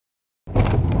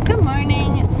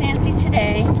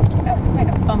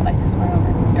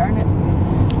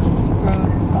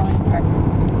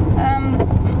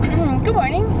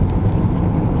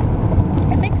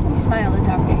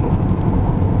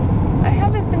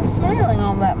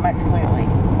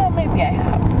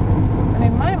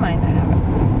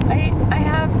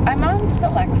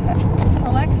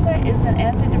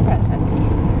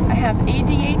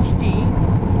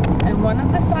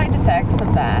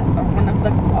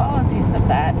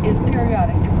is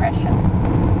periodic depression.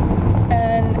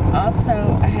 And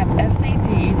also I have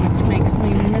SAD, which makes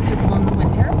me miserable in the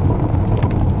winter.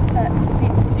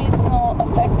 Seasonal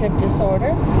affective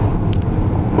disorder.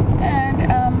 And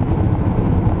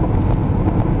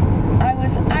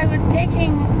I was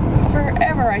taking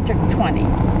forever. I took 20,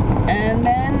 and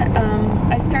then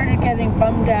I started getting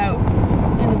bummed out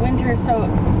in the winter, so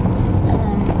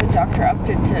the doctor upped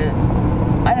it to,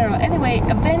 I don't know. Anyway,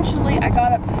 eventually I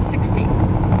got up to 60,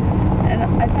 and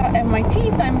I thought, and my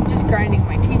teeth, I'm just grinding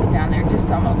my teeth down there, just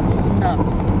almost little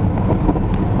nubs.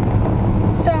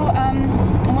 So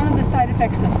one of the side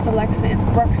effects of Celexa is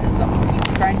bruxism, which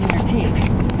is grinding your teeth.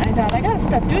 I thought, I gotta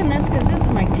stop doing this because this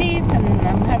is my teeth, and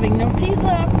I'm having no teeth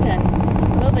left, and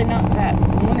though they're not that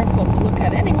wonderful to look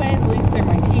at anyway, at least they're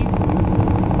my teeth.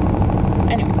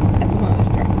 Anyway, that's another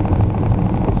story.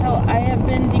 So I have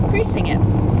been decreasing it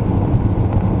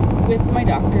with my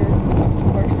doctor,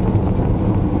 of course, assistance.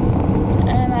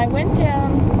 And I went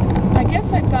down, I guess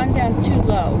I've gone down too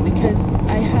low because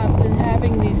I have been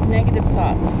having these negative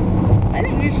thoughts. I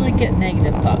don't usually get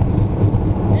negative thoughts.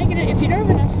 If you don't have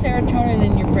enough serotonin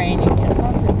in your brain, you get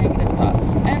lots of negative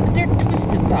thoughts. And they're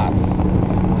twisted thoughts.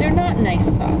 They're not nice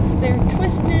thoughts. They're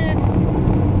twisted,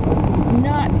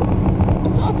 not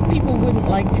thoughts people wouldn't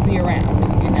like to be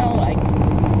around. You know, like,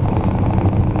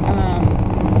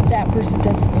 that person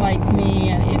doesn't like me,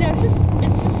 and you know, it's just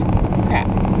crap.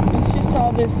 It's just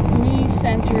all this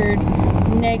me-centered,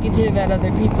 negative at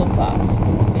other people thoughts.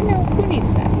 You know, who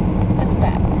needs that? That's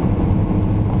bad.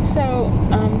 So,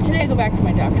 today I go back to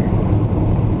my doctor.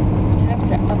 I have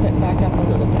to up it back up a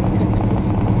little bit because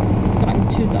it's gotten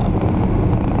too low.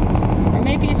 Or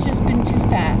maybe it's just been too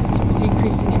fast,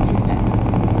 decreasing it too fast.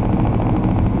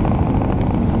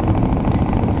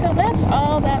 So that's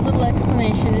all that little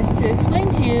explanation is to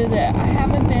explain to you that I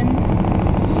haven't been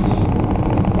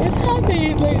as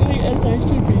happy lately as I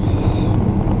should be.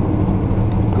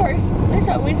 Of course, there's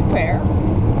always prayer.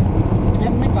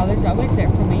 Heavenly Father's always there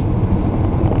for me.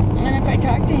 And if I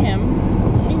talk to Him,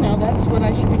 you know, that's what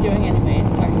I should be doing anyway,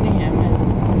 is talking to Him.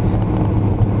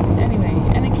 And anyway,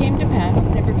 and it came to pass,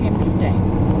 it never came to stay.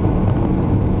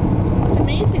 It's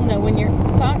amazing, though, when your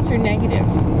thoughts are negative,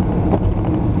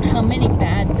 how many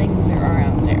bad things there are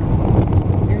out there.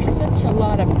 There's such a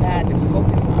lot of bad to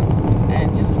focus on,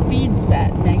 and it just feeds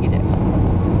that negative.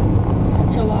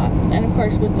 Such a lot. And of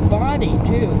course, with the body,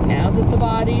 too. Now that the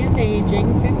body is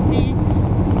aging,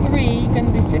 53, going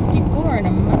to be 54 in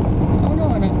a month. Oh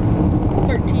no, in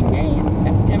 13 days,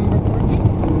 September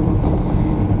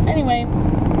 14th. Anyway,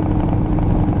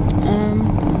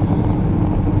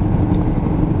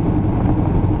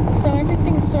 so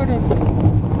everything's sort of,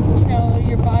 you know,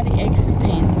 your body aches and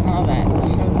pains and all that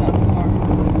shows up more.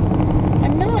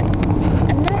 I'm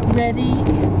not ready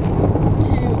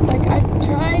to, like, I've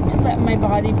tried to let my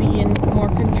body be in more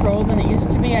control than it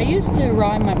used to be. I used to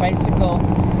ride my bicycle,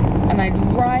 and I'd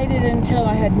ride it until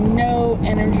I had no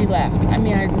energy left. I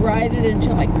mean, I'd ride it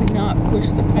until I could not push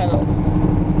the pedals.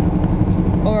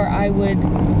 Or I would,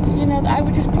 you know, I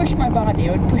would just push my body.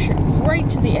 I would push it right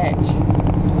to the edge.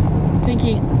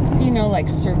 Thinking, you know, like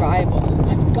survival.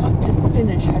 I've got to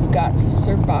finish. I've got to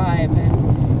survive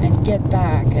and get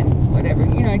back and whatever.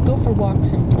 You know, I'd go for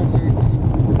walks in blizzards.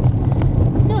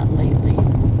 Not lately.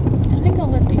 I think I'll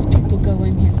let these people go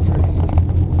in here first.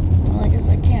 Well, I guess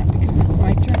I can't because it's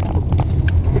my turn.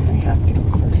 I have to go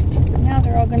first. But now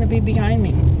they're all going to be behind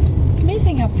me. It's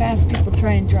amazing how fast people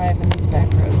try and drive in these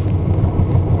back roads.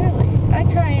 Really. I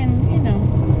try and, you know,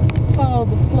 follow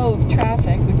the flow of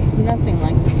traffic, which is nothing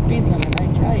like the speed limit, I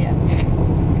tell you.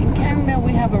 In Canada,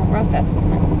 we have a rough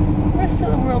estimate. The rest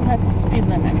of the world has a speed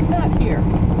limit. Not here.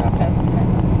 Rough estimate.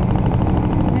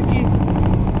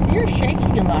 And you're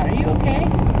shaking a lot. Are you okay?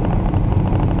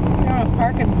 You don't have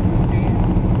Parkinson's, do you?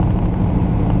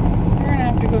 We're going to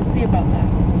have to go see about that.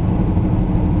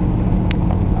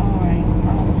 Alright,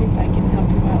 I'll see if I can help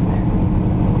you out there.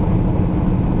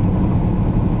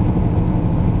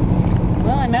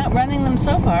 Well, I'm outrunning them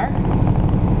so far.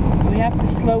 We have to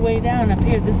slow way down up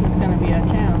here. This is going to be our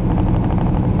town.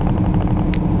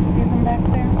 See them back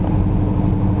there?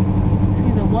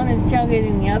 See, the one is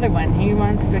tailgating the other one. He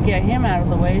wants to get him out of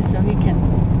the way so he can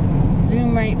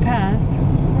zoom right past. I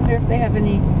wonder if they have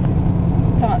any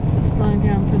thoughts of slowing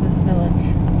down for this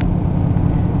village.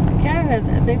 Canada,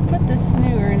 they've put this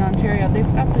new, or in Ontario,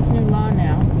 they've got this new law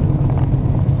now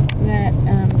that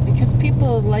because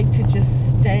people like to just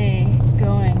stay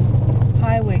going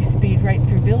highway speed right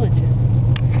through villages.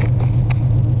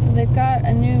 So they've got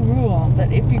a new rule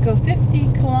that if you go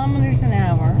 50 kilometers an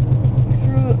hour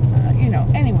through, you know,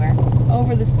 anywhere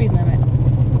over the speed limit,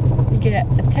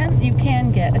 you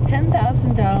can get get a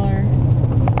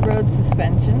 $10,000 roadside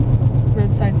suspension,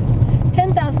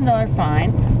 $10,000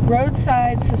 fine,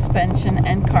 roadside suspension,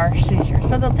 and car seizure.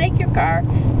 So they'll take your car,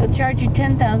 they'll charge you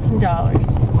 $10,000.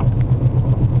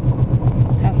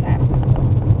 How's that?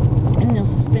 And they'll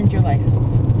suspend your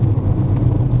license.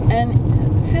 And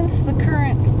since the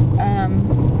current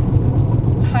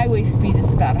highway speed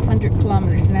is about 100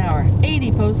 kilometers an hour,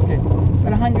 80 posted,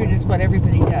 but 100 is what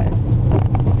everybody does.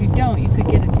 If you don't, you could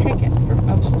get a ticket for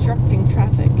obstructing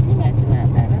traffic. Can you imagine that,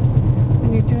 Anna?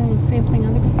 When you're doing the same thing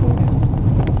other people do.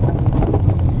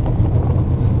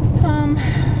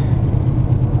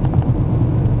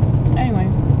 Anyway,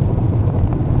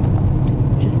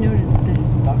 just noticed this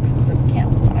boxes of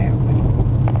camp firewood.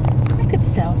 I could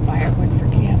sell firewood for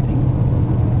camping.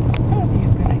 That would be a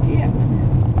good idea, wouldn't it?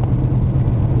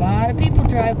 A lot of people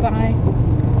drive by.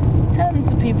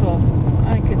 Tons of people.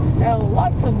 I could sell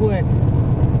lots of wood. A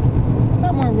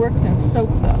lot more work than soap,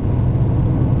 though.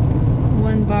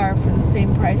 One bar for the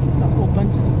same price as a whole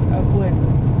bunch of wood.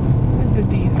 Wood would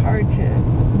be hard to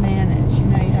manage. You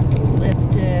know, you have to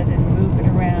lift it and move it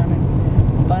around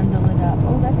and bundle it up.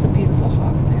 Oh, that's a beautiful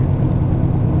hawk there.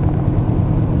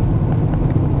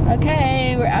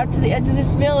 Okay, we're out to the edge of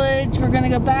this village. We're going to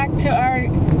go back to our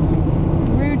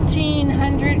routine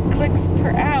 100 clicks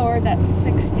per hour. That's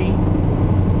 60.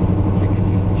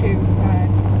 62, 5.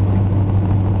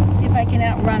 See if I can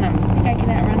outrun them. Think I can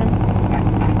outrun them?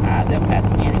 They'll pass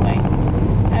me anyway.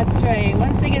 That's right.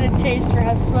 Once they get a taste for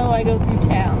how slow I go through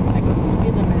towns, I go the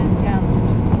speed limit in towns,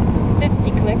 which is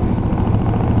 50 clicks.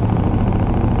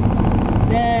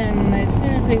 Then, as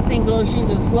soon as they think, oh,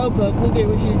 she's a slowpoke, look at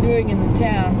what she's doing in the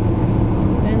town,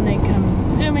 then they come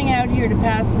zooming out here to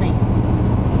pass me.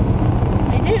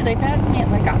 They do. They pass me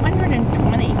at like 120.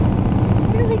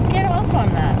 Where do they get off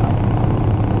on that?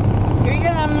 Here he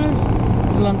comes.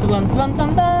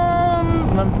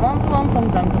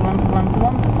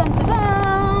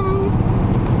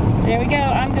 There we go.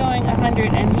 I'm going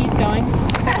 100 and he's going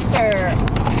faster.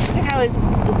 Look how his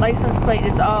license plate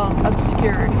is all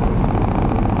obscured.